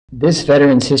This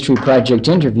Veterans History Project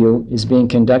interview is being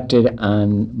conducted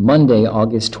on Monday,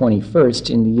 August 21st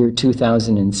in the year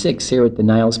 2006 here at the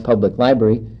Niles Public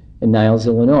Library in Niles,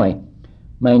 Illinois.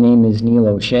 My name is Neil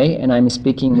O'Shea, and I'm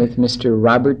speaking with Mr.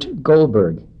 Robert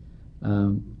Goldberg.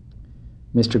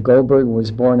 Mr. Goldberg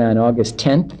was born on August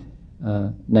 10th,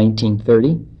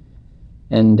 1930,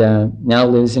 and now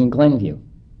lives in Glenview.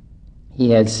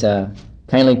 He has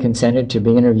kindly consented to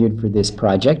be interviewed for this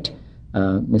project.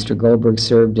 Mr. Goldberg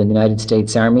served in the United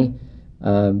States Army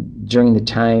during the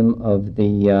time of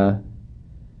the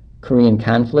Korean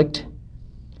conflict,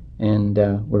 and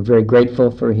we're very grateful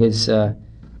for his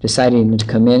deciding to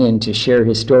come in and to share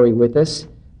his story with us.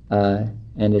 And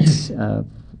it's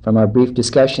from our brief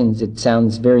discussions, it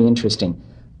sounds very interesting.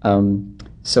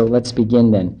 So let's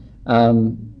begin then.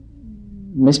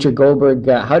 Mr. Goldberg,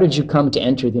 how did you come to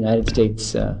enter the United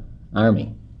States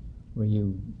Army? Were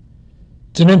you...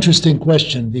 It's an interesting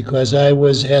question because I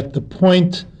was at the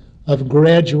point of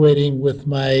graduating with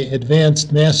my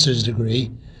advanced master's degree,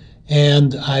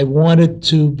 and I wanted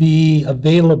to be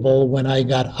available when I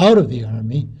got out of the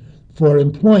Army for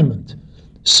employment.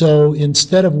 So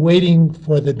instead of waiting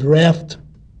for the draft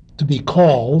to be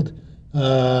called,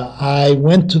 I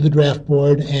went to the draft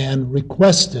board and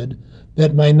requested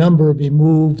that my number be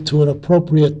moved to an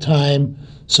appropriate time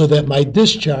so that my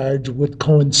discharge would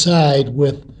coincide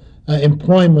with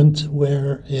employment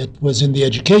where it was in the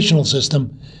educational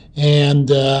system,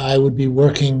 and I would be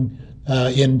working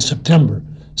in September.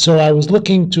 So I was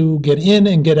looking to get in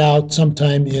and get out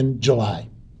sometime in July,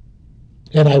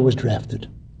 and I was drafted.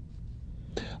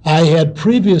 I had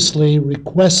previously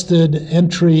requested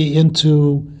entry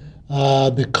into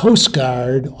the Coast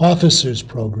Guard officers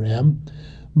program,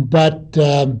 but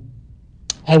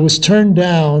I was turned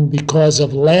down because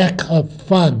of lack of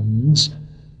funds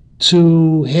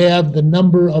to have the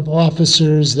number of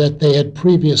officers that they had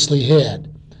previously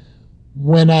had.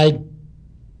 When I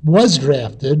was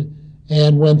drafted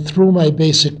and went through my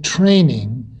basic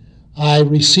training, I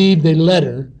received a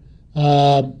letter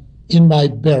in my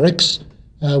barracks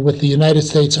with the United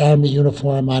States Army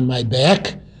uniform on my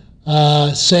back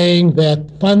saying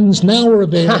that funds now are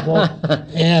available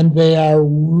and they are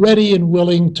ready and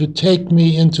willing to take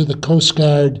me into the Coast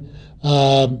Guard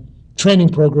training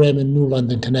program in New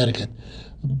London, Connecticut.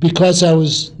 Because I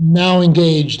was now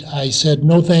engaged, I said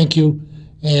no thank you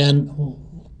and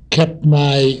kept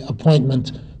my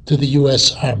appointment to the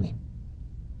U.S. Army.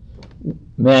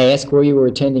 May I ask where you were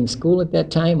attending school at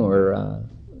that time, or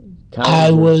college?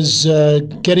 I was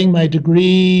getting my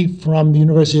degree from the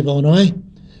University of Illinois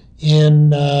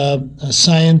in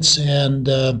science and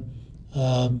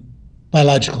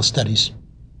biological studies.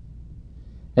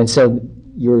 And so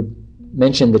you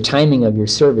mentioned the timing of your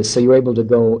service, so you were able to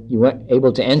go, you were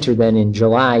able to enter then in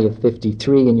July of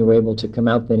 '53, and you were able to come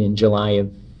out then in July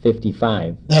of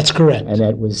 '55. That's correct. And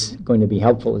that was going to be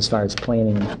helpful as far as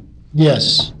planning.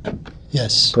 Yes,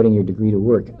 yes. Putting your degree to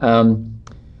work.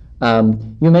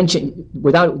 You mentioned,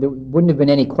 there wouldn't have been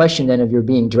any question then of your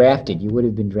being drafted. You would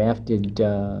have been drafted.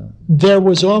 There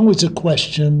was always a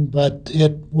question, but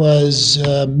it was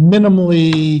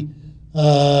minimally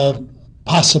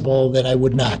possible that I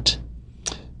would not,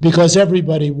 because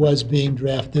everybody was being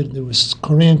drafted. There was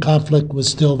Korean conflict was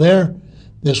still there.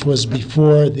 This was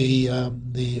before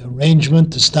the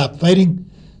arrangement to stop fighting.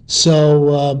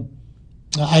 So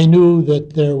I knew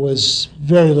that there was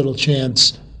very little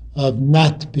chance of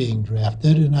not being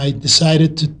drafted, and I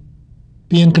decided to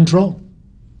be in control.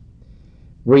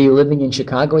 Were you living in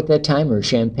Chicago at that time, or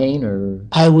Champaign, or?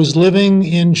 I was living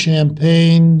in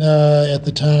Champaign at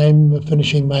the time,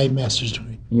 finishing my master's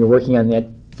degree. And you were working on that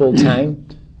full time?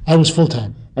 I was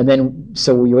full-time. And then,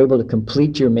 so were you able to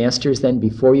complete your master's then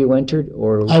before you entered,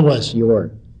 or? I was. You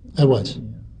were? I was,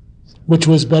 which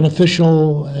was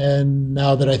beneficial, and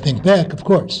now that I think back, of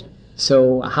course.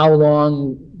 So how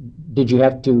long did you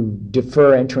have to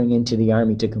defer entering into the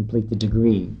Army to complete the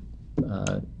degree?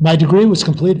 My degree was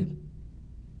completed.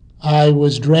 I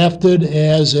was drafted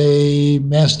as a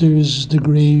master's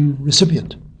degree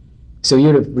recipient. So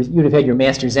you'd have had your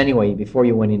master's anyway before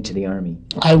you went into the Army?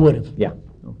 I would have. Yeah,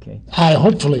 okay.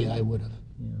 Hopefully I would have.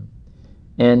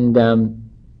 Yeah. And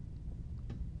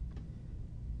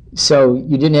so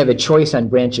you didn't have a choice on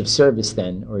branch of service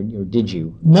then, or did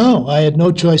you? No, I had no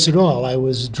choice at all. I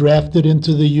was drafted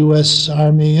into the U.S.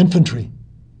 Army Infantry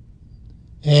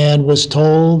and was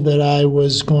told that I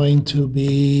was going to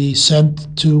be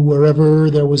sent to wherever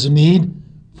there was a need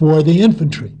for the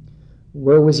infantry.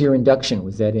 Where was your induction?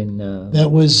 Was that in?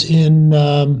 That was in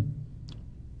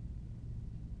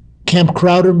Camp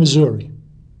Crowder, Missouri,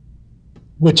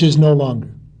 which is no longer.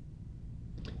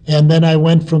 And then I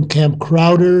went from Camp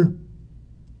Crowder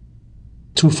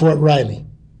to Fort Riley.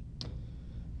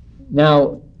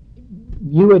 Now,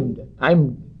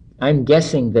 I'm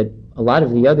guessing that a lot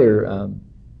of the other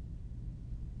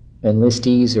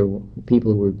enlistees or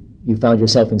people who you found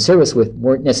yourself in service with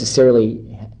weren't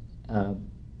necessarily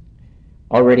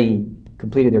already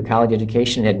completed their college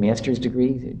education and had master's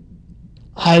degrees.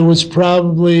 I was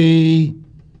probably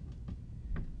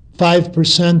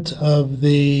 5% of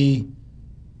the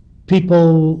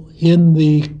people in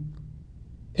the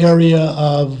area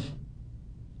of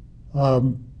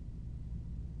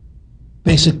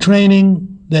basic training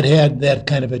that had that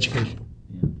kind of education.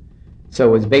 Yeah. So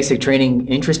was basic training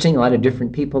interesting? A lot of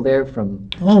different people there from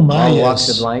all walks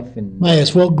of life?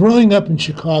 Yes. Well, growing up in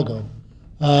Chicago,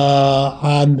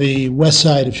 on the west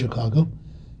side of Chicago,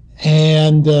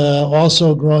 and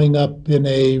also growing up in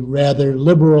a rather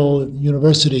liberal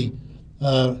university,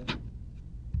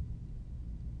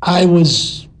 I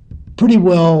was pretty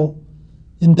well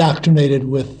indoctrinated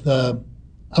with a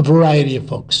variety of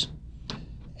folks.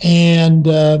 And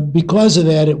because of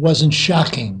that, it wasn't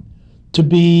shocking to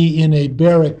be in a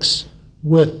barracks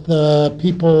with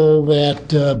people that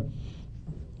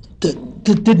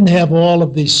didn't have all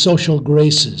of these social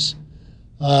graces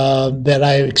that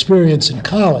I experienced in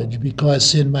college,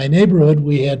 because in my neighborhood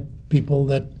we had people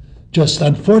that just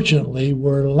unfortunately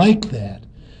were like that.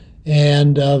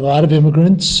 And a lot of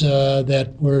immigrants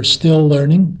that were still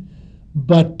learning,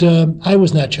 but I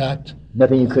was not shocked.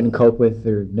 Nothing you couldn't cope with,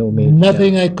 or no major?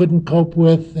 Nothing I couldn't cope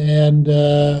with, and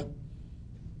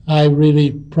I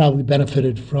really probably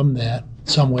benefited from that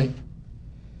some way.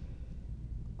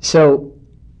 So,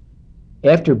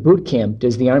 after boot camp,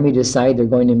 does the Army decide they're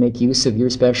going to make use of your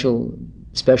special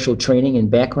training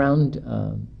and background?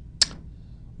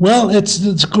 Well,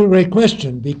 it's a great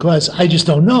question, because I just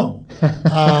don't know.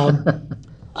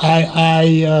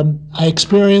 I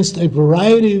experienced a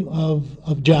variety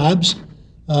of jobs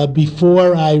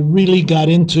before I really got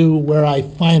into where I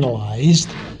finalized.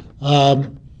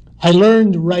 I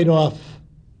learned right off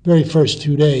very first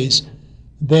 2 days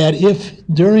that if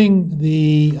during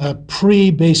the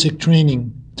pre-basic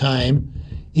training time,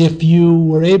 if you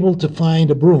were able to find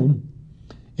a broom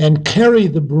and carry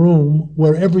the broom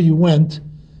wherever you went,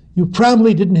 you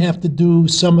probably didn't have to do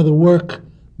some of the work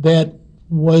that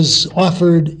was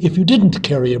offered if you didn't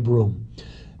carry a broom.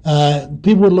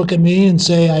 People would look at me and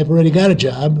say, I've already got a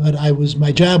job, but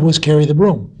my job was carry the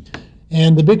broom.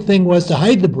 And the big thing was to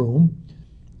hide the broom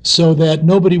so that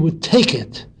nobody would take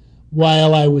it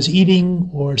while I was eating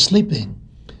or sleeping.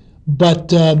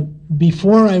 But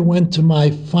before I went to my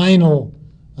final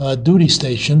duty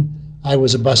station, I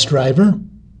was a bus driver,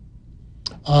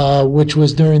 which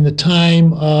was during the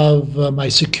time of my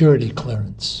security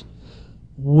clearance,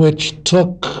 which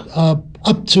took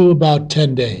up to about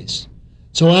 10 days.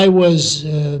 So I was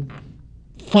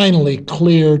finally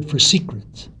cleared for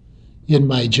secret in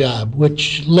my job,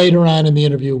 which later on in the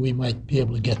interview we might be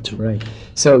able to get to. Right.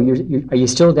 So are you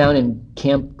still down in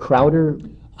Camp Crowder?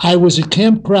 I was at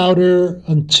Camp Crowder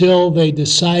until they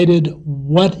decided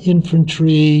what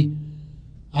infantry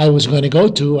I was going to go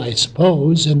to, I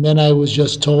suppose, and then I was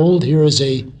just told, here is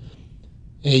a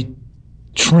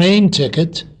train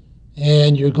ticket,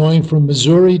 and you're going from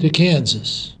Missouri to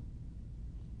Kansas.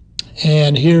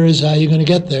 And here is how you're going to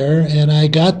get there. And I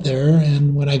got there,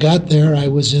 and when I got there, I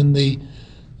was in the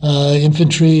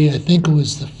infantry, I think it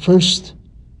was the 1st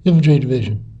Infantry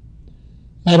Division.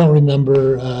 I don't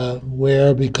remember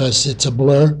where, because it's a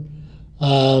blur.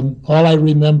 All I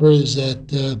remember is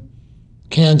that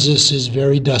Kansas is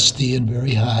very dusty and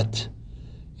very hot,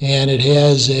 and it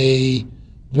has a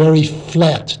very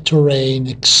flat terrain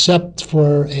except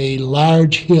for a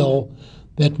large hill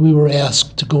that we were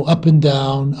asked to go up and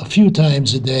down a few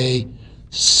times a day,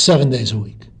 7 days a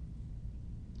week.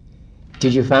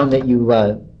 Did you find that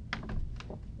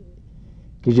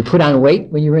did you put on weight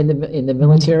when you were in the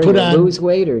military, or lose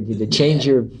weight, or did it change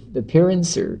your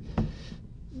appearance, or?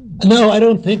 No, I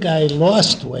don't think I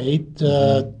lost weight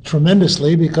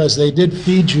tremendously, because they did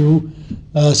feed you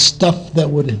stuff that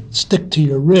would stick to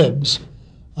your ribs.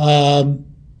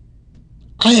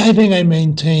 I think I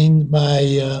maintained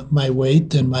my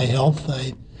weight and my health.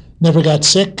 I never got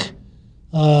sick,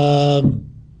 and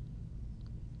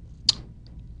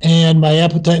my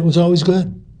appetite was always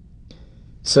good.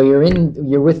 So you're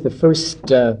with the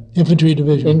 1st Infantry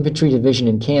Division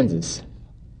in Kansas.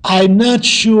 I'm not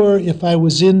sure if I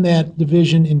was in that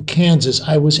division in Kansas.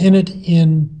 I was in it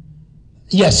in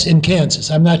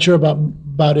Kansas. I'm not sure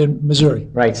about in Missouri.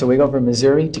 Right. So we go from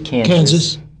Missouri to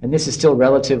Kansas. And this is still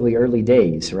relatively early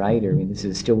days, right? I mean, this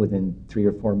is still within 3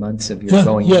 or 4 months of your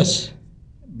going. Yes.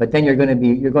 But then you're going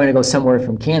to go somewhere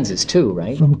from Kansas too,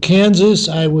 right? From Kansas,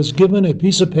 I was given a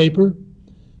piece of paper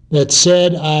that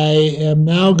said I am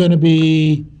now going to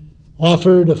be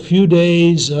offered a few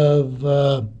days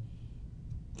of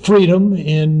freedom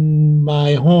in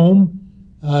my home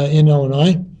in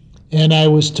Illinois, and I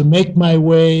was to make my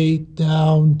way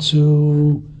down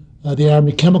to the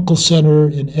Army Chemical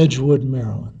Center in Edgewood,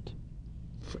 Maryland.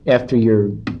 After your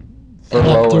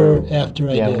furlough? After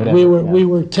I yeah, did. whatever, We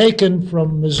were taken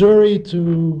from Missouri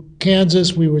to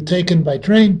Kansas. We were taken by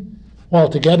train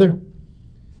altogether.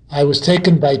 I was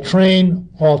taken by train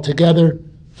altogether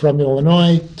from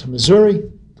Illinois to Missouri,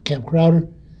 Camp Crowder,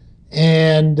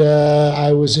 and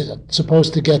I was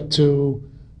supposed to get to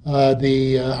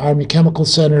the Army Chemical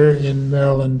Center in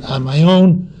Maryland on my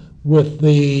own with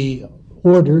the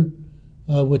order,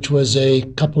 which was a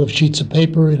couple of sheets of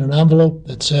paper in an envelope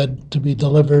that said to be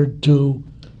delivered to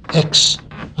X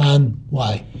on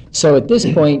Y. So at this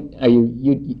point, are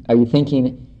you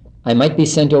thinking, I might be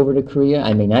sent over to Korea,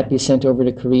 I may not be sent over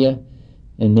to Korea,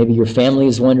 and maybe your family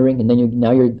is wondering, and then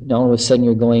now all of a sudden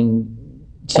you're going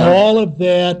south? All of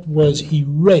that was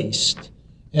erased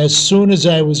as soon as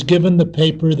I was given the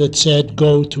paper that said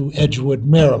go to Edgewood,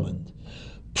 Maryland.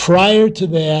 Prior to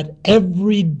that,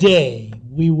 every day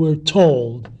we were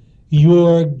told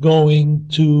you're going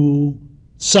to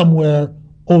somewhere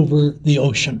over the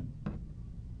ocean.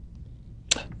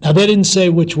 Now, they didn't say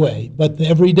which way, but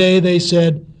every day they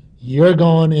said you're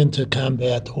going into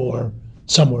combat or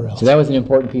somewhere else. So that was an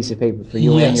important piece of paper for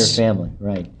you and your Yes. family,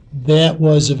 right? That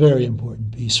was a very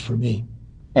important piece for me.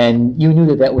 And you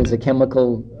knew that was a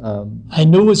chemical, I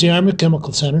knew it was the Army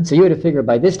Chemical Center. so you had to figure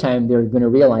by this time they're going to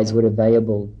realize what a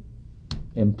valuable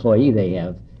employee they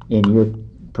have in your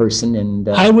person. And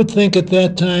I would think at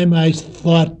that time I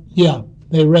thought, yeah,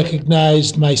 they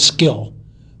recognized my skill,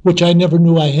 which I never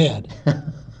knew I had.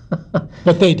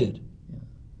 But they did.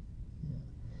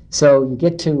 so you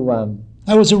get to,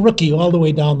 I was a rookie all the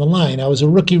way down the line. I was a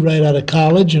rookie right out of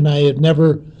college, and I had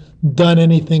never done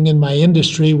anything in my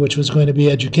industry, which was going to be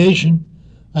education.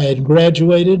 I had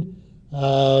graduated,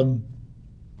 and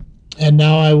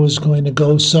now I was going to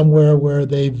go somewhere where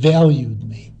they valued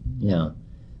me. yeah.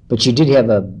 But you did have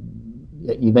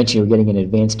you mentioned you were getting an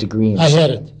advanced degree in, I had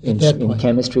it at that in point.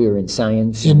 chemistry or in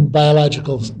science? In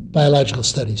biological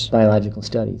studies. Biological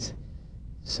studies.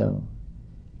 So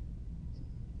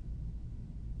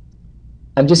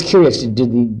I'm just curious,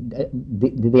 did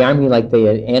the Army, like,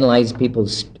 they analyze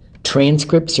people's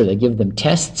transcripts, or they give them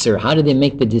tests, or how do they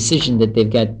make the decision that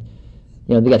they've got,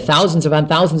 they got thousands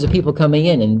of people coming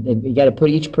in, and you got to put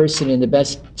each person in the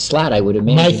best slot, I would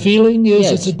imagine. My feeling is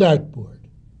Yes. it's a dartboard.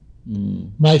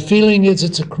 My feeling is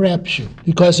it's a crapshoot,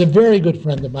 because a very good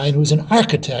friend of mine who's an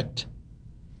architect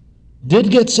did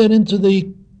get sent into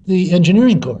the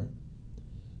engineering corps.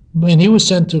 When he was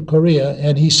sent to Korea,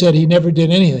 and he said he never did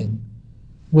anything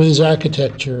with his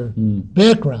architecture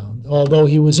background, although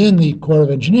he was in the Corps of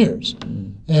Engineers.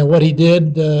 And what he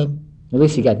did, At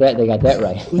least they got that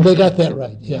right. they got that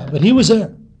right, yeah. But he was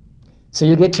there. So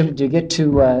you get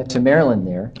to Maryland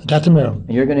there, Got to Maryland.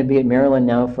 and you're going to be at Maryland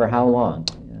now for how long?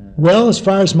 Well, as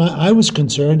far as I was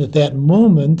concerned, at that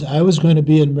moment, I was going to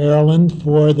be in Maryland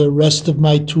for the rest of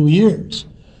my 2 years,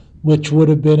 which would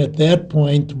have been at that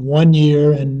point 1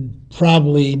 year and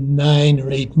probably 9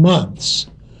 or 8 months.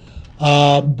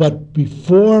 But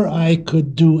before I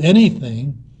could do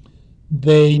anything,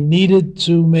 they needed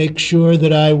to make sure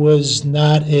that I was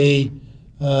not a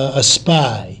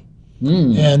spy.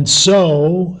 And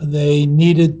so they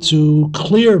needed to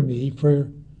clear me for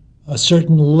a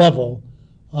certain level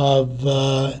of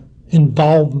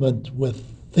involvement with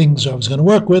things I was going to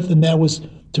work with, and that was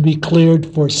to be cleared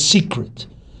for secret.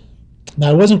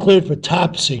 Now, I wasn't cleared for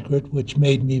top secret, which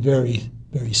made me very,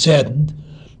 very saddened,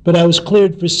 but I was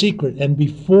cleared for secret. And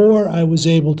before I was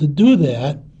able to do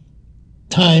that,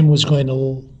 time was going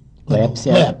to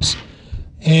lapse.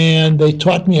 And they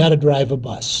taught me how to drive a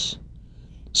bus.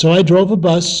 So I drove a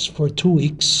bus for 2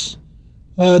 weeks,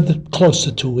 close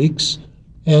to 2 weeks,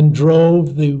 and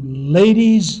drove the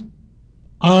ladies'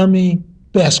 Army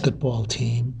basketball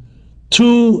team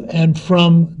to and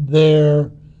from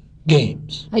their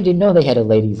games. I didn't know they had a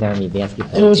ladies' Army basketball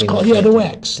team. It was called, the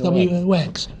WACs,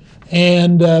 WACs.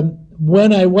 And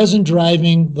when I wasn't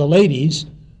driving the ladies,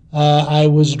 I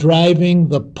was driving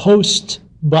the post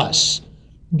bus,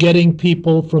 getting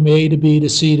people from A to B to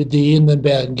C to D, and then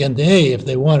back again to A if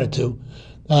they wanted to,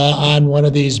 on one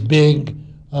of these big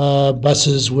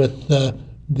buses with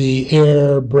the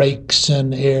air brakes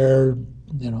and air,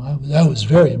 that was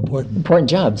very important. Important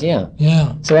jobs, yeah.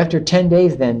 Yeah. So after 10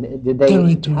 days then, did they, 10 or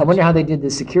 8 I wonder how they did the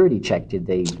security check. Did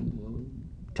they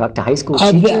talk to high school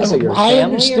teachers or your family? I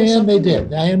understand they did.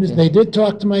 They did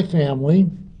talk to my family.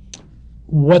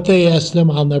 What they asked them,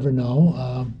 I'll never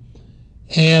know.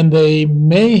 And they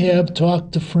may have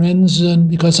talked to friends, and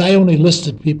because I only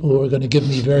listed people who are going to give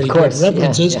me very good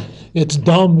references. Yeah. It's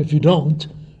dumb if you don't.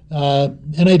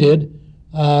 And I did.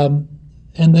 And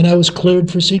then I was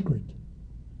cleared for secret.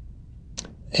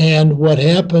 And what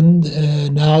happened,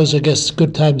 now is, I guess,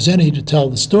 good time as any to tell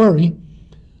the story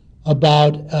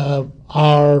about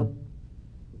our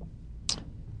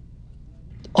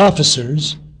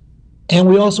officers, and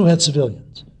we also had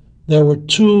civilians. There were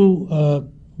two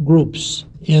groups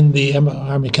in the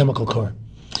Army Chemical Corps.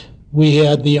 We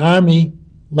had the Army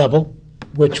level,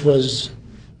 which was,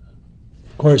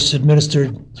 of course,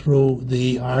 administered through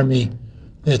the Army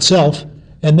itself,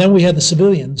 and then we had the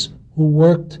civilians who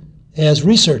worked as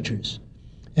researchers.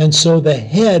 And so the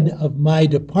head of my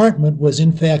department was,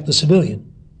 in fact, a civilian.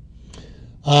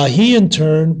 He, in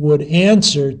turn, would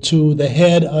answer to the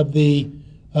head of the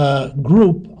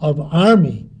group of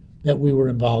Army that we were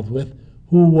involved with,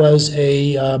 who was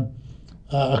a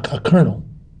colonel.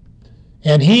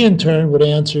 And he, in turn, would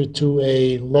answer to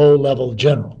a low-level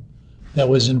general that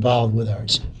was involved with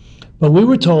ours. But we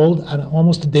were told on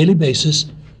almost a daily basis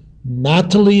not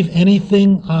to leave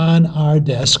anything on our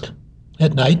desk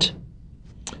at night.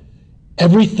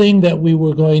 Everything that we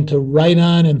were going to write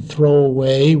on and throw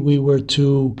away, we were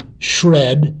to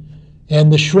shred.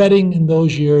 And the shredding in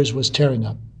those years was tearing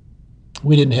up.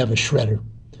 We didn't have a shredder.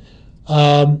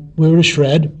 We were to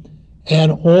shred.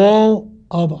 And all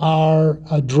of our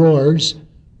drawers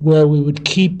where we would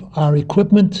keep our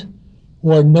equipment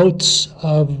or notes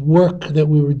of work that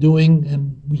we were doing,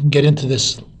 and we can get into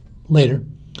this later,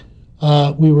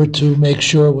 we were to make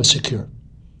sure it was secure.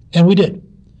 And we did.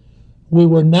 We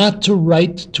were not to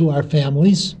write to our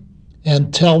families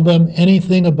and tell them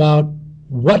anything about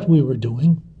what we were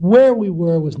doing. Where we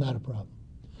were was not a problem,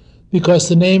 because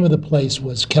the name of the place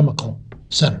was Chemical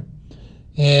Center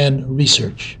and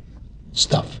research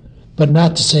stuff, but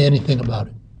not to say anything about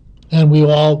it. And we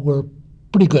all were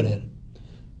pretty good at it.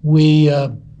 We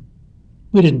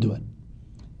didn't do it.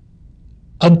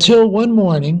 Until one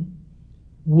morning,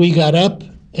 we got up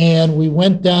and we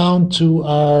went down to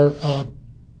our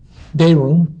day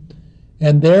room,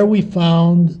 and there we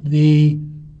found the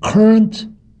current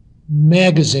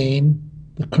magazine,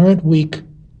 the current week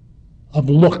of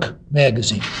Look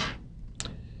magazine.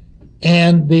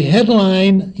 And the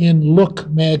headline in Look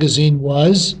magazine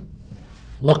was,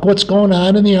 "Look what's going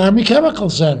on in the Army Chemical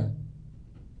Center."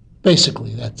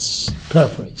 Basically, that's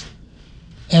paraphrased.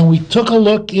 And we took a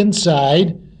look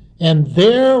inside, and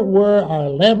there were our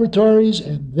laboratories,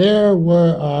 and there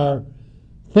were our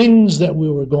things that we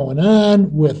were going on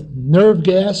with nerve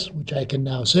gas, which I can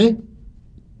now say,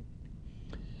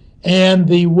 and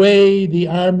the way the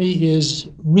Army is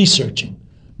researching.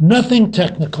 Nothing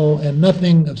technical and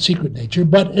nothing of secret nature,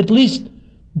 but at least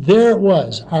there it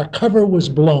was. Our cover was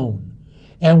blown.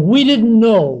 And we didn't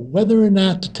know whether or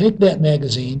not to take that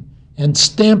magazine and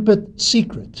stamp it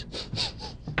secret,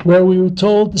 where we were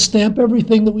told to stamp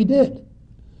everything that we did.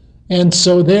 And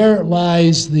so there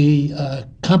lies the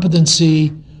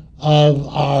competency of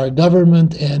our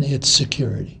government and its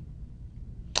security.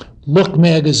 Look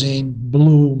magazine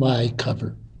blew my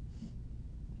cover.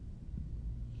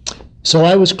 So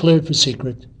I was cleared for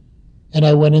secret, and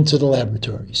I went into the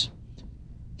laboratories.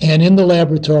 And in the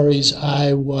laboratories,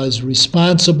 I was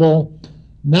responsible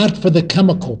not for the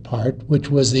chemical part,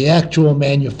 which was the actual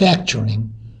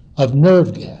manufacturing of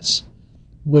nerve gas,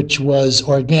 which was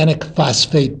organic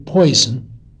phosphate poison,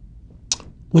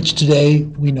 which today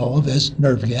we know of as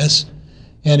nerve gas,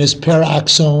 and is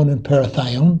paraoxone and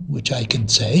parathione, which I can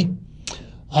say,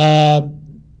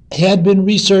 had been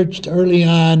researched early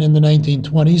on in the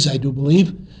 1920s, I do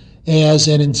believe, as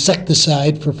an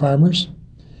insecticide for farmers.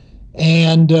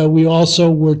 And we also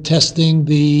were testing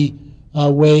the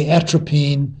way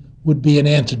atropine would be an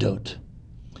antidote.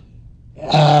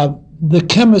 The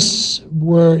chemists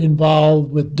were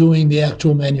involved with doing the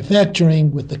actual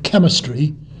manufacturing with the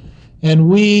chemistry, and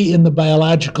we in the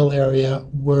biological area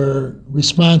were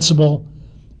responsible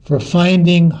for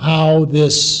finding how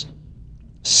this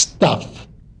stuff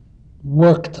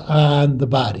worked on the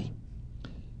body.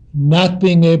 Not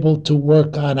being able to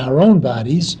work on our own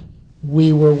bodies,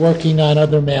 we were working on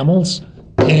other mammals,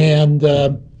 and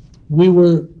we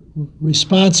were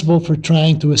responsible for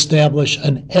trying to establish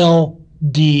an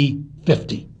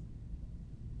LD50.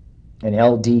 An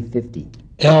LD50.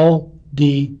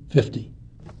 LD50.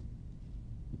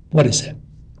 What is that?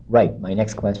 Right, my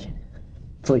next question.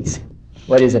 Please.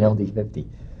 What is an LD50?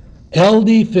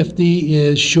 LD50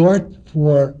 is short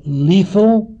for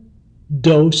lethal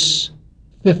dose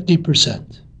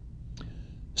 50%.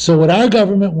 So what our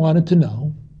government wanted to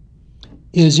know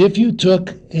is if you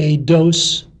took a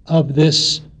dose of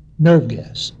this nerve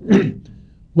gas,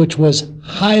 which was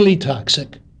highly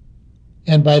toxic,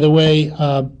 and by the way,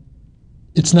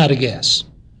 it's not a gas.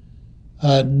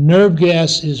 Nerve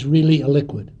gas is really a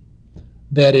liquid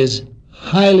that is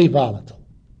highly volatile,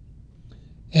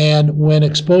 and when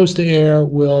exposed to air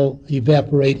will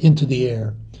evaporate into the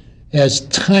air as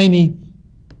tiny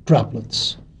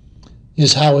droplets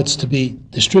is how it's to be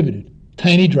distributed,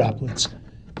 tiny droplets.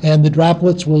 And the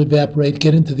droplets will evaporate,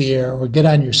 get into the air, or get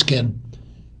on your skin,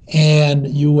 and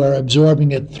you are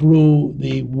absorbing it through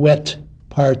the wet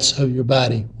parts of your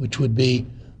body, which would be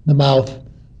the mouth,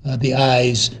 the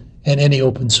eyes, and any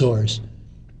open sores.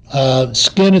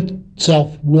 Skin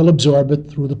itself will absorb it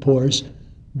through the pores,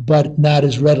 but not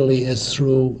as readily as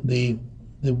through the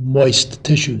moist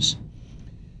tissues.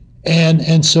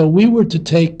 And so we were to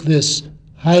take this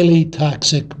highly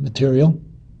toxic material,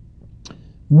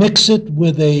 mix it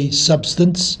with a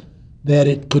substance that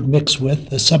it could mix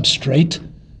with, a substrate,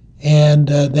 and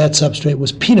that substrate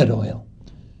was peanut oil.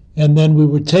 And then we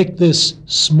would take this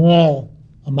small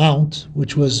amount,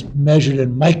 which was measured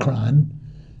in micron,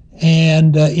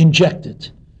 and inject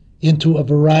it into a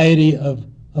variety of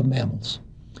mammals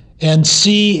and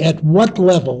see at what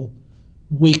level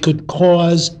we could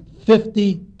cause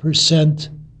 50%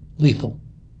 lethal.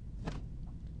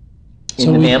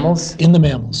 In the mammals? In the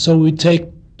mammals. So we'd take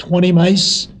 20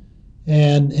 mice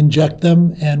and inject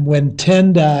them, and when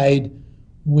 10 died,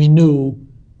 we knew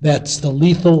that's the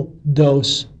lethal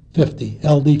dose 50,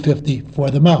 LD50 for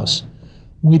the mouse.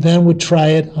 We then would try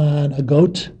it on a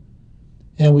goat,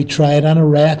 and we try it on a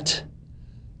rat,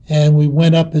 and we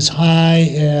went up as high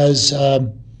as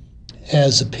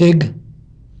a pig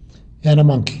and a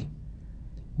monkey.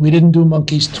 We didn't do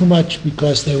monkeys too much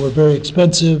because they were very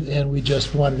expensive, and we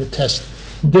just wanted to test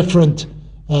different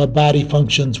body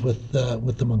functions with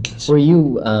the monkeys. Were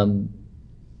you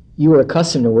you were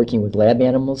accustomed to working with lab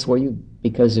animals? Were you,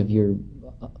 because of your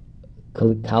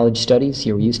college studies?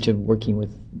 You were used to working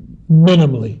with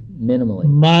minimally.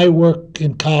 My work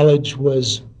in college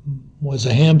was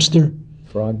a hamster.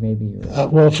 Frog, maybe? Or...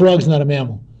 well, a frog's not a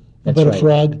mammal. That's but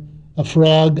right. A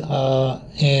frog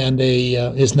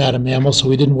is not a mammal, so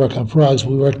we didn't work on frogs.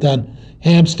 We worked on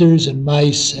hamsters and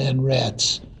mice and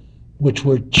rats, which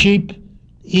were cheap,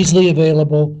 easily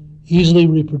available, easily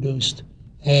reproduced,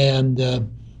 and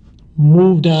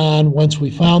moved on. Once we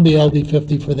found the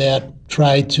LD50 for that,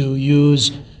 tried to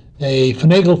use a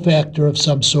finagle factor of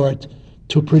some sort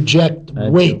to project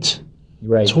weight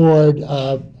toward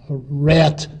a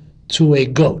rat to a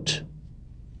goat.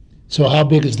 So how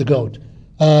big is the goat?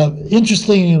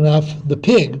 Interestingly enough, the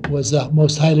pig was the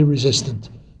most highly resistant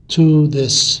to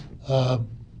this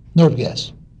nerve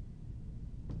gas.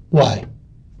 Why?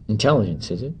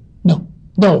 Intelligence, is it? No,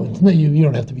 you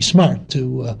don't have to be smart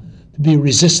to be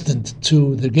resistant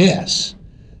to the gas.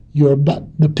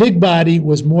 The pig body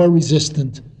was more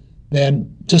resistant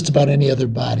than just about any other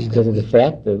body. Because of the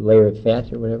fat, the layer of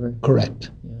fat or whatever?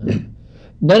 Correct. Yeah.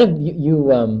 None of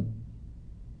you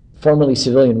formerly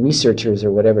civilian researchers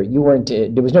or whatever, you weren't,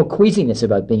 there was no queasiness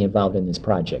about being involved in this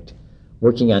project,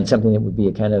 working on something that would be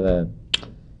a kind of a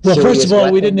well, first of all,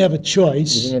 weapon. we didn't have a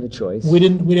choice. You didn't have a choice.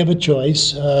 We'd have a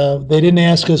choice. They didn't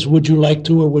ask us, would you like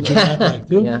to or would you not like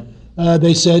to? Yeah.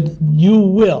 They said, you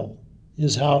will,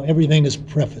 is how everything is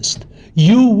prefaced.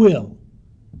 You will,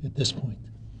 at this point.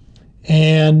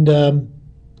 And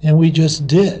we just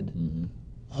did.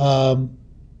 Mm-hmm.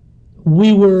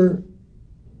 We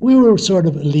were sort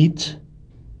of elite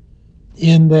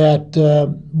in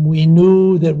that we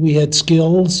knew that we had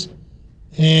skills,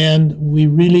 and we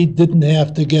really didn't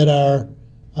have to get our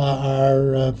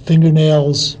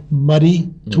fingernails muddy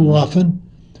too often,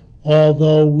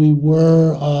 although we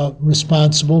were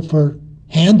responsible for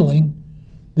handling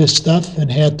this stuff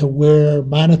and had to wear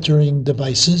monitoring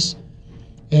devices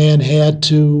and had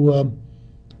to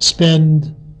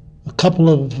spend a couple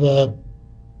of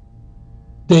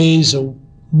days a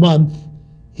month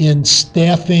in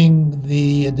staffing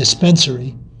the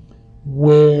dispensary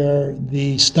where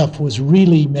the stuff was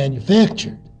really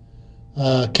manufactured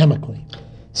chemically.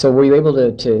 So were you able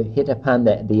to hit upon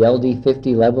the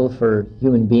LD50 level for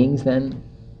human beings then?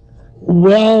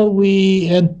 Well, we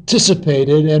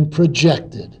anticipated and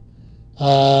projected.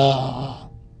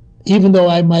 Even though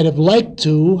I might have liked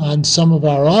to, on some of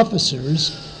our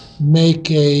officers, make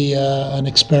an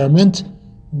experiment,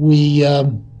 we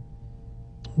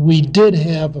did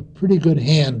have a pretty good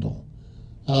handle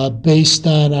based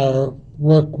on our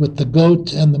work with the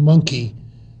goat and the monkey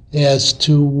as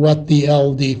to what the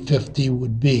LD50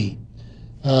 would be.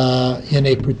 in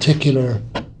a particular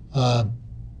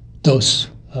dose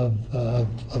of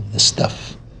the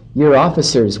stuff. Your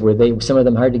officers, were they, some of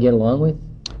them hard to get along with?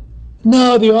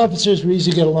 No, the officers were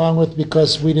easy to get along with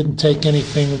because we didn't take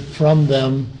anything from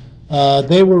them.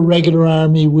 They were regular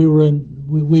Army, we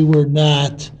were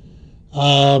not.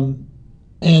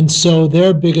 And so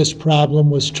their biggest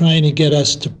problem was trying to get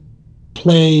us to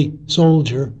play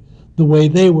soldier the way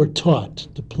they were taught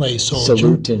to play soldier.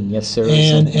 Salute and yes, sir.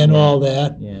 And all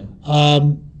that. Yeah.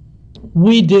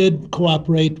 We did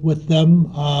cooperate with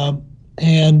them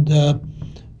and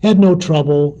had no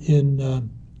trouble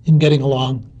in getting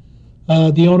along.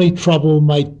 The only trouble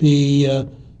might be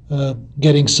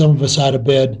getting some of us out of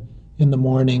bed in the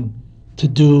morning to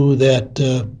do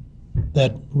that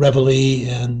reveille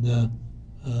and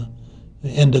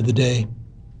end of the day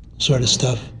sort of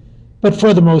stuff. But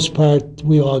for the most part,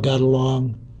 we all got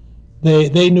along.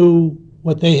 They knew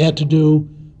what they had to do.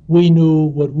 We knew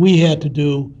what we had to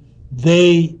do.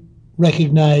 They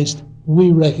recognized,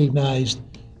 we recognized,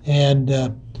 and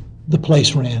the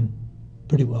place ran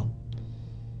pretty well.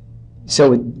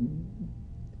 So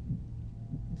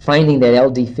finding that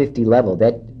LD50 level,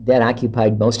 that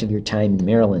occupied most of your time in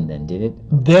Maryland then, did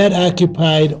it? That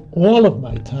occupied all of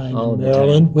my time in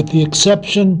Maryland, with the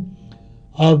exception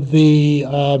of the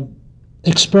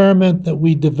experiment that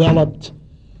we developed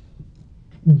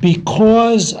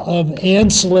because of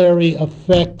ancillary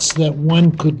effects that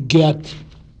one could get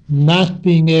not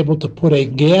being able to put a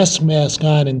gas mask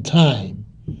on in time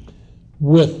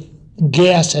with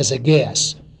gas as a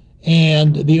gas.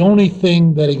 And the only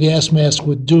thing that a gas mask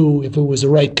would do, if it was the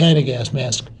right kind of gas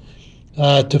mask,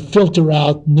 to filter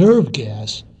out nerve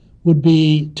gas would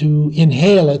be to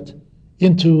inhale it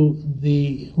into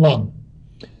the lung.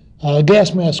 A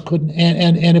gas mask couldn't,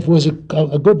 and if it was a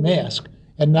good mask,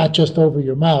 and not just over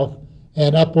your mouth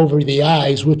and up over the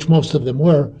eyes, which most of them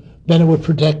were, then it would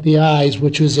protect the eyes,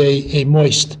 which is a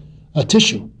moist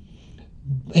tissue,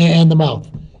 and the mouth.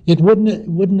 It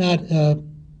would not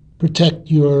protect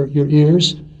your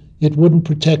ears. It wouldn't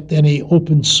protect any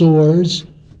open sores.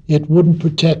 It wouldn't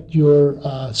protect your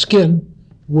skin,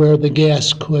 where the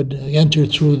gas could enter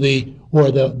through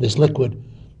this liquid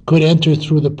could enter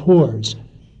through the pores.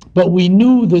 But we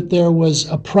knew that there was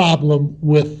a problem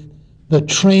with the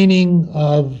training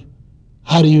of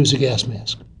how to use a gas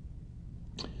mask.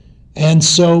 And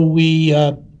so we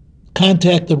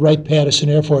contacted Wright-Patterson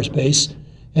Air Force Base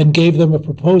and gave them a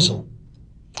proposal.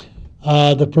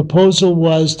 The proposal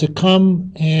was to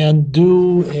come and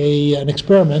do an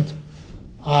experiment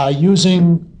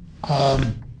using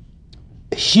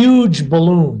huge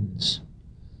balloons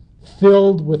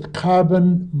filled with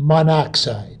carbon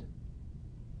monoxide.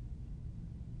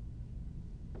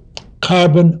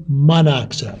 Carbon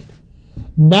monoxide.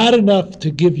 Not enough to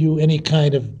give you any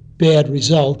kind of bad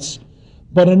results,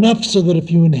 but enough so that if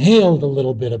you inhaled a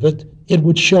little bit of it, it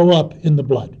would show up in the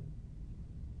blood.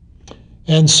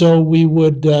 And so we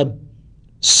would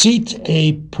seat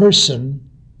a person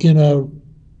in a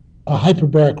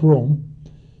hyperbaric room,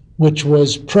 which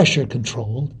was pressure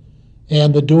controlled,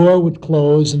 and the door would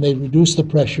close and they'd reduce the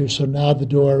pressure, so now the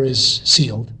door is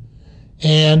sealed.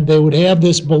 And they would have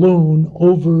this balloon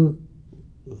over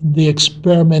the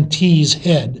experimentee's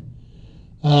head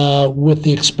with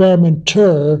the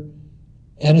experimenter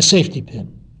and a safety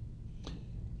pin.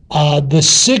 The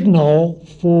signal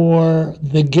for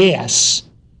the gas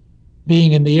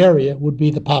being in the area would be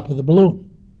the pop of the balloon.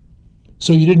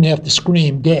 So you didn't have to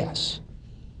scream gas.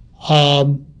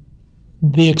 The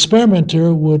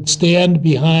experimenter would stand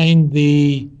behind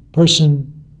the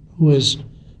person who is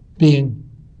being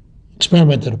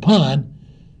experimented upon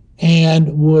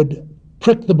and would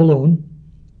prick the balloon.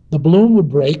 The balloon would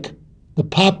break, the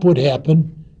pop would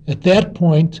happen. At that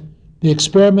point, the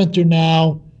experimenter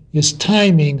now is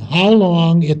timing how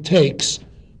long it takes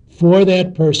for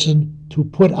that person to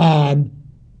put on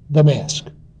the mask.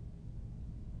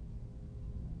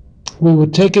 We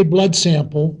would take a blood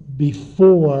sample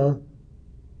before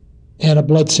and a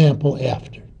blood sample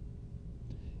after,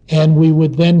 and we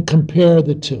would then compare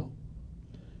the two.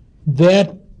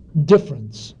 That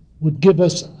difference would give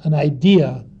us an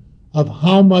idea of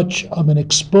how much of an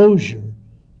exposure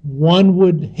one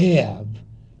would have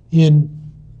in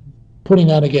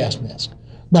putting on a gas mask.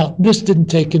 Now, this didn't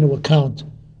take into account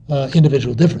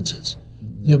individual differences.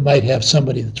 You might have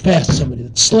somebody that's fast, somebody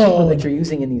that's slow. The people that you're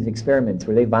using in these experiments,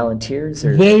 were they volunteers?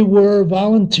 Or? They were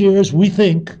volunteers, we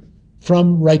think,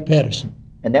 from Wright-Patterson.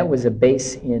 And that was a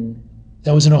base in?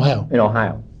 That was in Ohio. In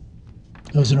Ohio.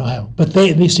 That was in Ohio. But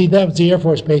they see, that was the Air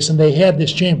Force Base, and they had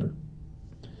this chamber.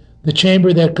 The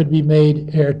chamber that could be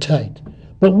made airtight.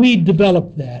 But we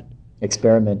developed that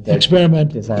experiment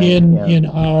design, in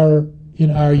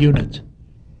our unit.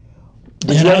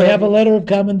 And I have a letter of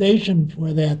commendation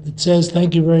for that says,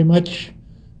 "Thank you very much,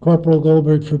 Corporal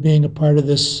Goldberg, for being a part of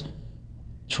this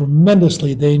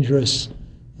tremendously dangerous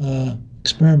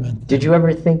experiment." Did you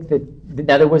ever think that,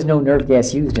 now there was no nerve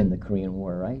gas used in the Korean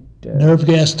War, right? Nerve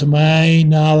gas, to my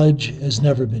knowledge, has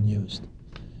never been used.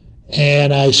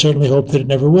 And I certainly hope that it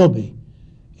never will be.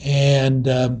 And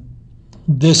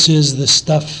this is the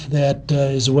stuff that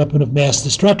is a weapon of mass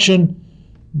destruction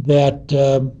that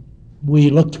we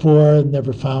looked for and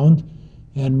never found.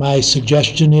 And my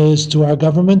suggestion is to our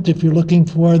government, if you're looking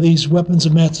for these weapons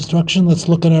of mass destruction, let's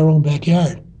look in our own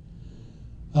backyard.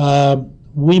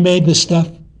 We made this stuff.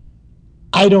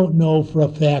 I don't know for a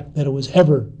fact that it was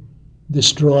ever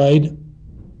destroyed,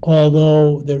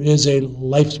 although there is a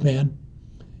lifespan.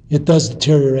 It does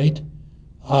deteriorate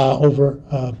over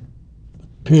a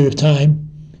period of time.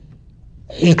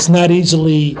 It's not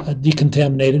easily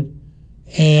decontaminated.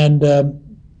 And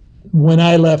when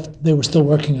I left, they were still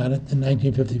working on it in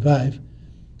 1955.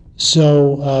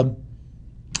 So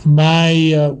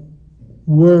my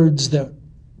words that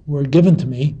were given to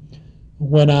me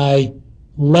when I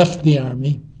left the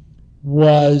Army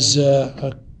was,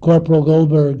 Corporal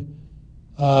Goldberg,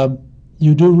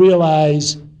 you do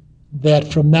realize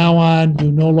that from now on you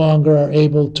no longer are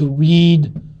able to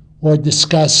read or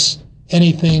discuss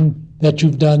anything that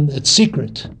you've done that's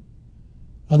secret.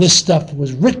 Now, this stuff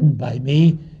was written by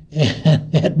me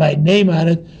and had my name on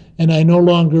it, and I no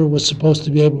longer was supposed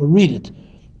to be able to read it.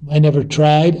 I never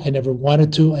tried, I never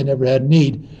wanted to, I never had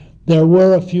need. There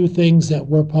were a few things that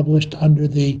were published under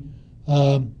the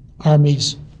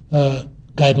Army's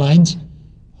guidelines.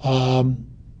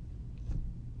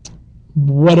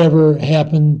 Whatever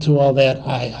happened to all that,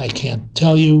 I can't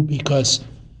tell you, because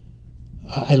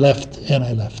I left and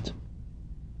I left.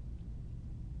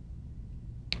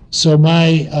 So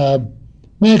my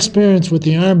experience with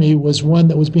the Army was one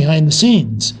that was behind the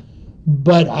scenes.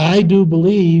 But I do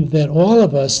believe that all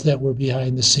of us that were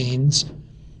behind the scenes,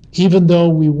 even though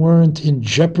we weren't in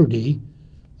jeopardy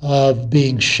of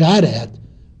being shot at,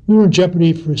 we were in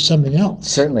jeopardy for something else.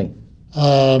 Certainly.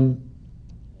 And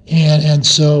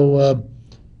so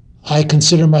I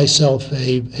consider myself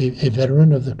a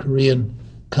veteran of the Korean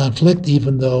conflict,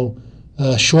 even though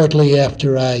shortly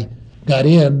after I got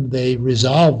in, they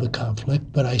resolved the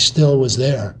conflict, but I still was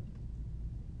there.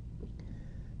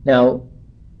 Now,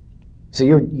 so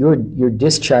you're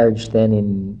discharged then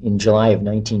in July of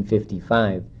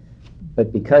 1955,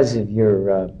 but because of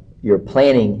your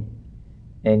planning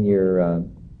and your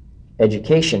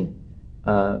education,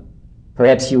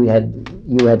 perhaps you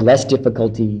had less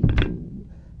difficulty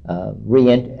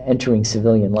re-entering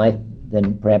civilian life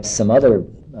than perhaps some other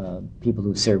people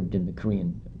who served in the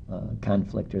Korean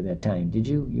conflict or that time. Did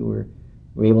you? You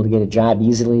were able to get a job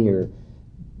easily, or?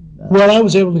 Well, I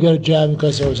was able to get a job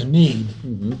because there was a need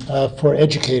for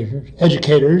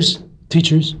educators,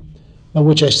 teachers,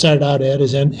 which I started out at,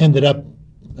 ended up,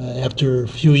 after a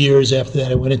few years after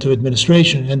that, I went into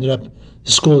administration, ended up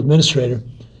the school administrator.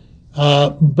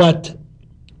 But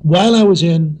while I was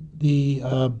in the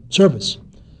service,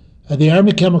 the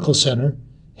Army Chemical Center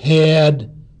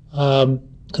had a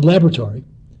laboratory,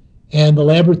 and the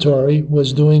laboratory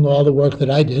was doing all the work that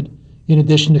I did, in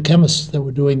addition to chemists that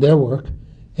were doing their work.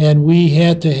 And we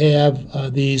had to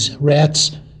have these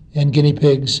rats and guinea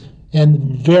pigs and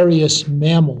various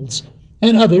mammals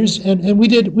and others, and we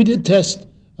did test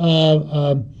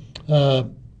a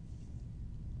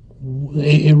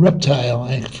reptile.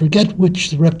 I forget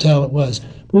which reptile it was.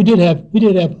 But we did have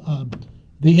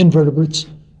the invertebrates,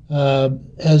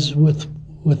 as with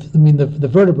the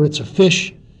vertebrates of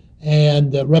fish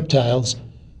and reptiles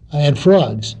and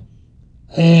frogs,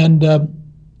 and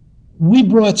we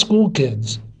brought school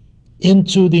kids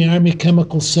into the Army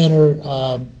Chemical Center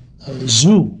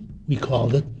zoo, we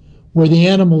called it, where the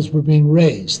animals were being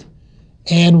raised,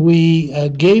 and we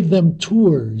gave them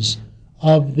tours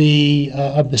of the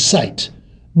site.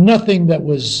 Nothing that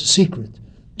was secret.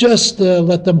 Just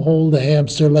let them hold a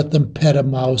hamster, let them pet a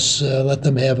mouse, let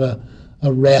them have a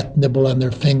rat nibble on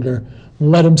their finger,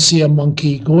 let them see a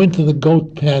monkey, go into the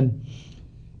goat pen.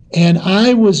 And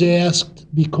I was asked,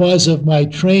 because of my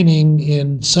training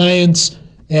in science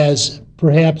as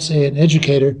perhaps an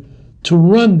educator, to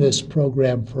run this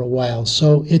program for a while.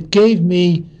 So it gave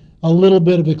me a little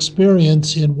bit of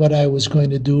experience in what I was going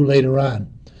to do later on.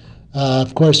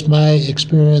 Of course, my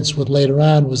experience with later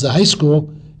on was the high school,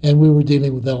 and we were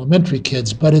dealing with elementary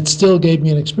kids, but it still gave me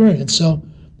an experience, so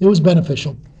it was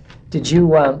beneficial. Did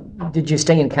you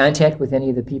stay in contact with any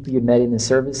of the people you'd met in the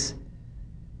service?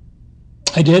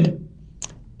 I did.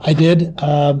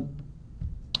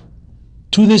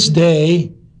 To this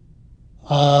day,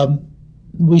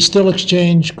 we still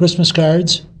exchange Christmas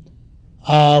cards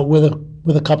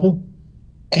with a couple.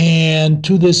 And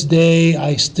to this day,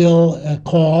 I still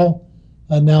call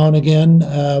now and again.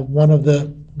 One of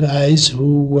the guys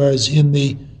who was in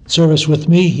the service with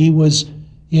me, he was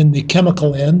in the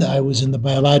chemical end, I was in the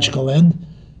biological end.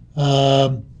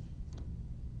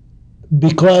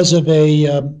 Because of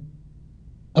a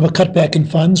cutback in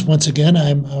funds, once again,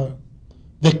 I'm a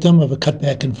victim of a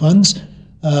cutback in funds.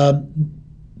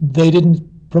 They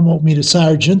didn't promote me to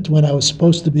sergeant when I was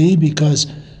supposed to be because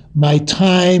my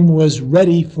time was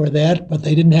ready for that, but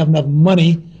they didn't have enough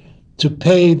money to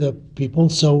pay the people,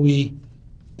 so we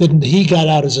didn't. He got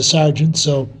out as a sergeant,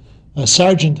 so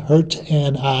Sergeant Hurt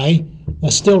and I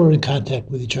still are in contact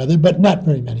with each other, but not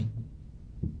very many.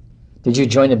 Did you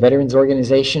join a veterans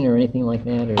organization or anything like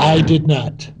that? Or? I did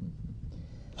not.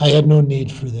 I had no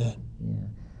need for that. Yeah.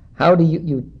 How do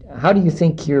you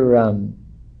think your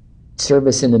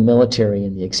service in the military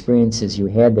and the experiences you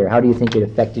had there, how do you think it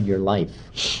affected your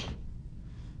life?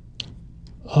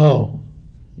 Oh.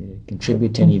 Did it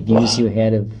contribute to any views you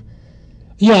had of?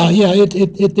 Yeah, it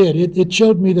did. It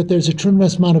showed me that there's a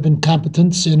tremendous amount of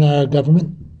incompetence in our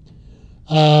government.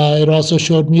 It also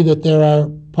showed me that there are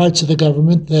parts of the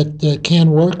government that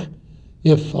can work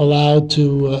if allowed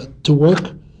to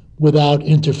work without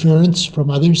interference from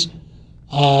others.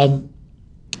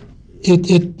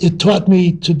 It taught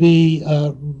me to be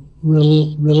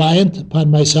reliant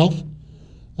upon myself,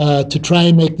 to try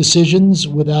and make decisions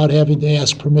without having to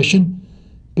ask permission,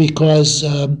 because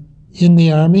in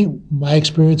the Army, my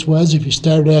experience was if you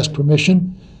started to ask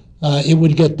permission, it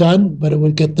would get done, but it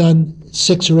would get done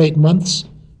 6 or 8 months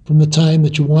from the time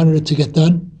that you wanted it to get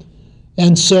done.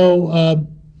 And so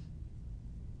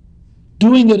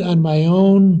doing it on my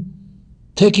own,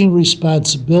 taking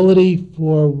responsibility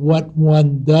for what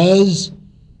one does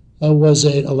was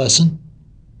a lesson.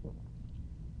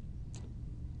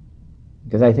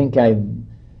 Because I think I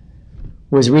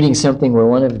was reading something where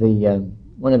one of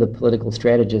the political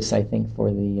strategists, I think, for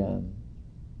the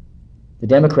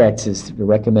Democrats is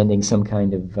recommending some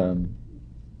kind of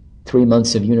 3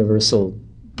 months of universal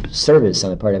service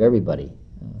on the part of everybody.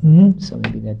 So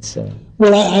maybe that's.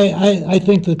 Well, I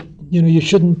think that you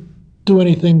shouldn't do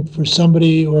anything for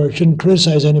somebody or shouldn't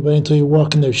criticize anybody until you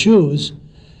walk in their shoes,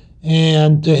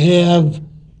 and to have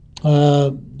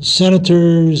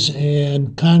senators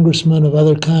and congressmen of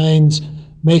other kinds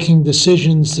making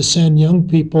decisions to send young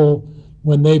people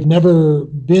when they've never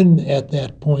been at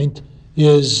that point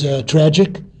is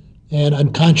tragic and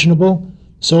unconscionable.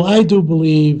 So I do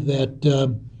believe that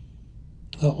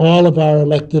all of our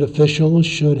elected officials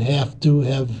should have to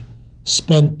have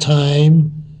spent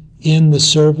time in the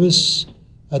service,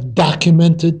 a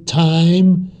documented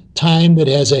time that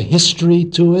has a history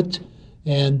to it,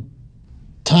 and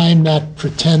time, not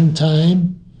pretend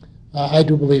time. I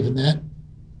do believe in that,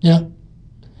 yeah.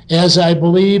 As I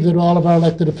believe that all of our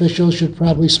elected officials should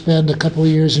probably spend a couple of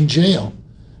years in jail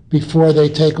before they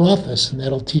take office, and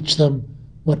that'll teach them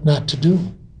what not to do.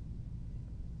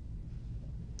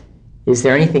 Is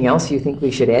there anything else you think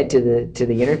we should add to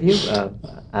the interview?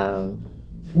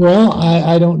 Well,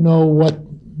 I don't know what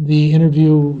the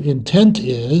interview intent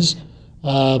is.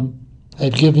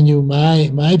 I've given you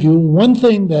my view. One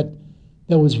thing that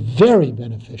was very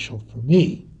beneficial for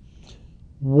me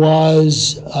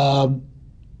was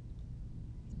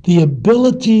the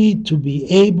ability to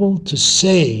be able to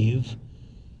save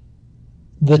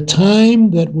the time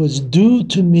that was due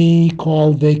to me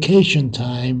called vacation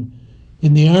time.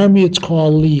 In the Army, it's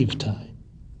called leave time.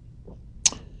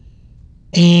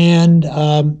 And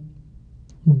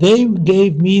they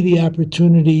gave me the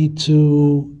opportunity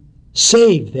to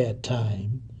save that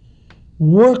time,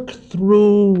 work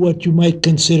through what you might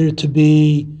consider to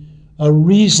be a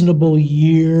reasonable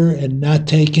year and not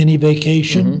take any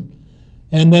vacation,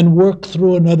 and then work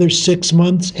through another 6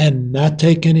 months and not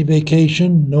take any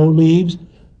vacation, no leaves.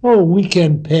 Oh,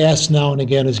 weekend pass now and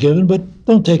again is given, but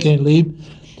don't take any leave.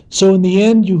 So in the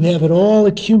end, you have it all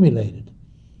accumulated.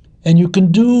 And you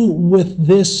can do with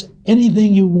this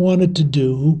anything you wanted to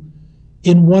do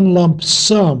in one lump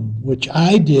sum, which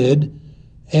I did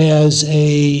as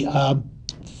a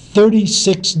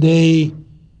 36-day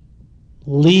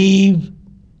leave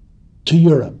to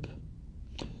Europe.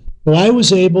 So I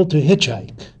was able to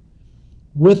hitchhike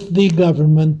with the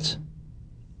government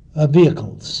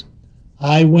vehicles.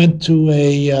 I went to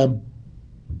an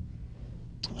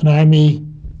Army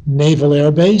Naval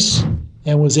Air Base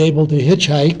and was able to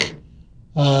hitchhike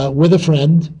with a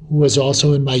friend who was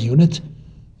also in my unit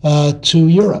to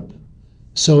Europe.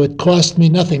 So it cost me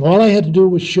nothing. All I had to do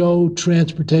was show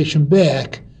transportation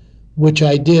back which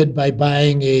I did by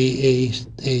buying a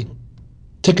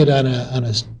ticket on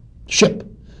a ship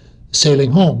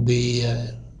sailing home, the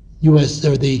U.S.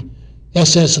 or the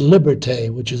SS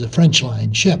Liberté, which is a French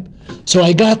line ship. So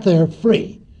I got there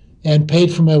free and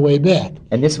paid for my way back.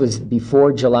 And this was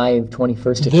before July of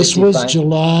 21st of This 55?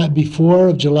 was before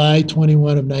of July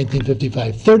 21 of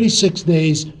 1955. 36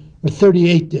 days or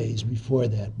 38 days before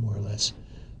that, more or less.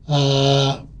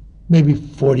 Maybe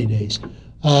 40 days.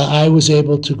 I was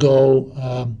able to go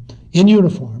in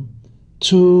uniform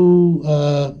to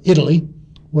Italy,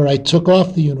 where I took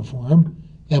off the uniform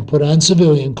and put on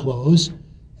civilian clothes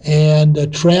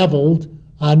and traveled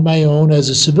on my own as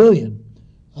a civilian.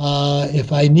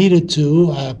 If I needed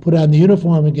to, put on the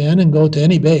uniform again and go to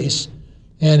any base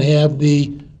and have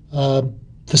the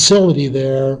facility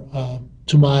there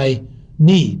to my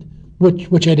need,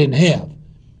 which I didn't have.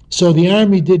 So the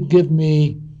Army did give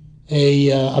me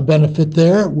a benefit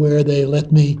there where they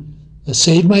let me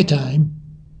save my time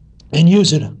and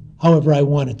use it however I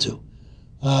wanted to.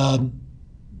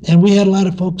 And we had a lot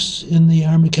of folks in the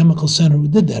Army Chemical Center who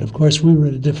did that. Of course, we were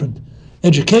at a different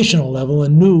educational level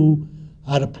and knew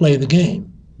how to play the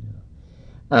game.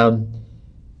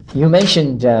 You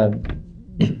mentioned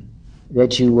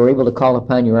that you were able to call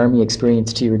upon your Army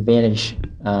experience to your advantage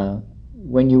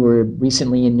when you were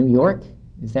recently in New York.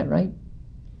 Is that right?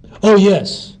 Oh,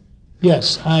 yes.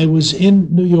 Yes, I was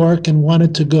in New York and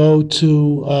wanted to go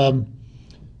to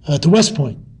West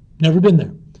Point. Never been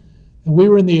there. And we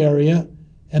were in the area,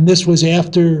 and this was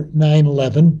after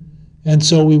 9/11, and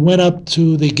so we went up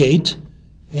to the gate,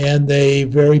 and they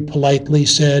very politely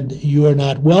said, "You are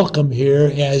not welcome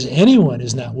here, as anyone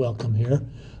is not welcome here,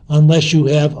 unless you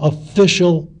have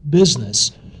official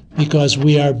business, because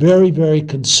we are very, very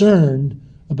concerned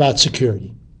about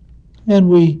security." And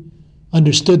we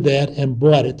understood that and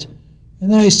bought it.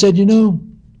 And then I said,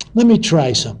 let me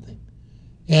try something.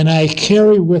 And I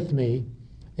carry with me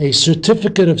a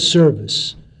certificate of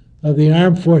service of the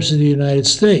Armed Forces of the United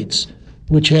States,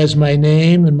 which has my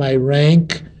name and my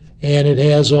rank, and it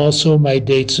has also my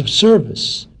dates of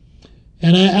service.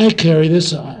 And I carry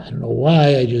this, I don't know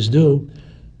why, I just do.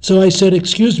 So I said,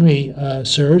 "Excuse me,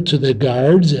 sir," to the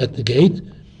guards at the gate.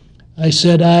 I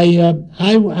said,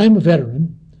 I'm a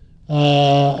veteran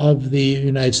of the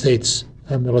United States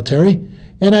military,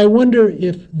 and I wonder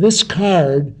if this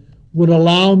card would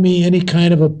allow me any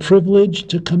kind of a privilege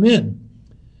to come in.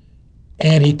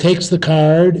 And he takes the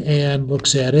card and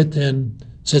looks at it and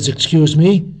says, "Excuse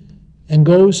me," and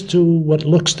goes to what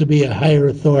looks to be a higher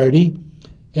authority,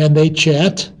 and they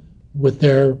chat with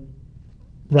their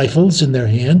rifles in their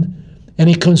hand, and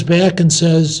he comes back and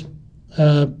says,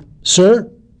 "Sir,"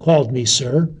 called me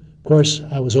sir. Of course,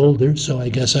 I was older, so I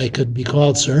guess I could be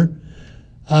called sir.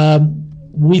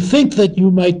 "We think that you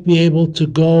might be able to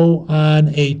go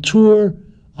on a tour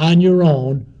on your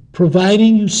own,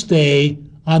 providing you stay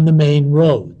on the main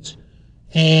roads.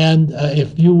 And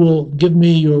if you will give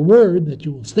me your word that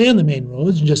you will stay on the main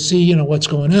roads and just see, what's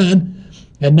going on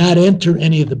and not enter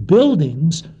any of the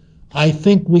buildings, I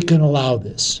think we can allow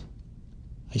this."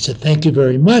 I said, "Thank you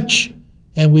very much,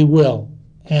 and we will."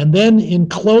 And then in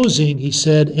closing, he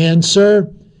said, "And sir,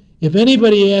 if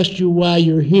anybody asks you why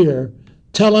you're here,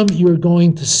 tell them you're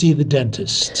going to see the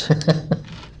dentist."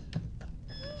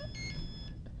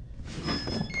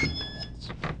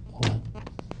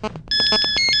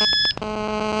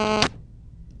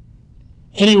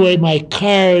 Anyway, my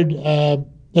card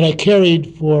that I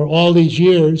carried for all these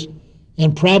years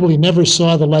and probably never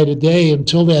saw the light of day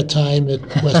until that time at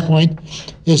West Point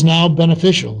is now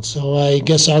beneficial. So I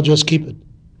guess I'll just keep it.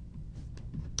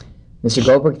 Mr.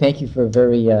 Goldberg, thank you for a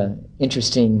very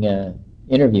interesting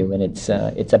interview, and it's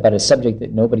about a subject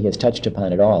that nobody has touched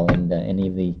upon at all in any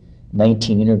of the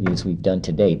 19 interviews we've done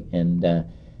to date. And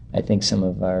I think some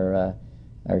of our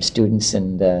students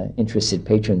and interested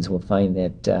patrons will find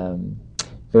that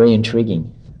very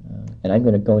intriguing. And I'm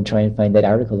going to go and try and find that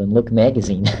article in Look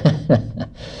magazine.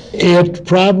 It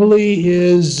probably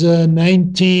is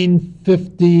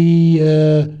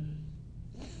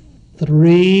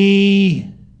 1953,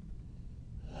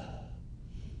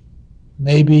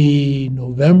 maybe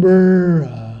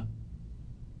November,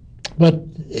 but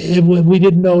we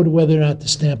didn't know whether or not to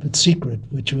stamp it secret,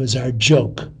 which was our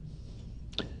joke.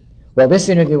 Well, this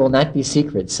interview will not be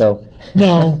secret, so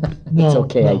no, it's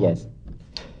okay, I guess.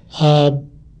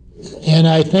 And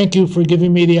I thank you for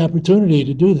giving me the opportunity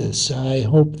to do this. I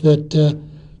hope that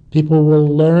people will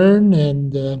learn,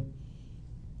 and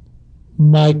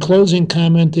my closing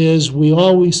comment is we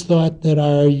always thought that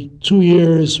our 2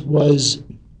 years was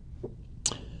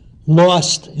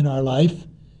lost in our life,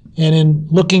 and in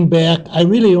looking back, I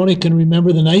really only can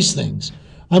remember the nice things.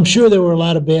 I'm sure there were a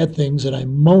lot of bad things that I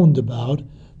moaned about,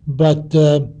 but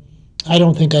I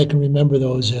don't think I can remember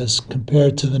those as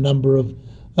compared to the number of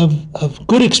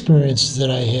good experiences that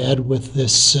I had with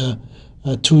this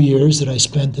 2 years that I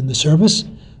spent in the service.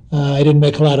 I didn't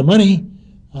make a lot of money,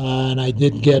 and I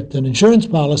did get an insurance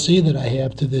policy that I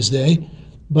have to this day.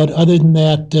 But other than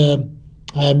that,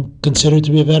 I'm considered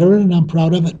to be a veteran, and I'm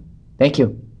proud of it. Thank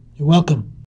you. You're welcome.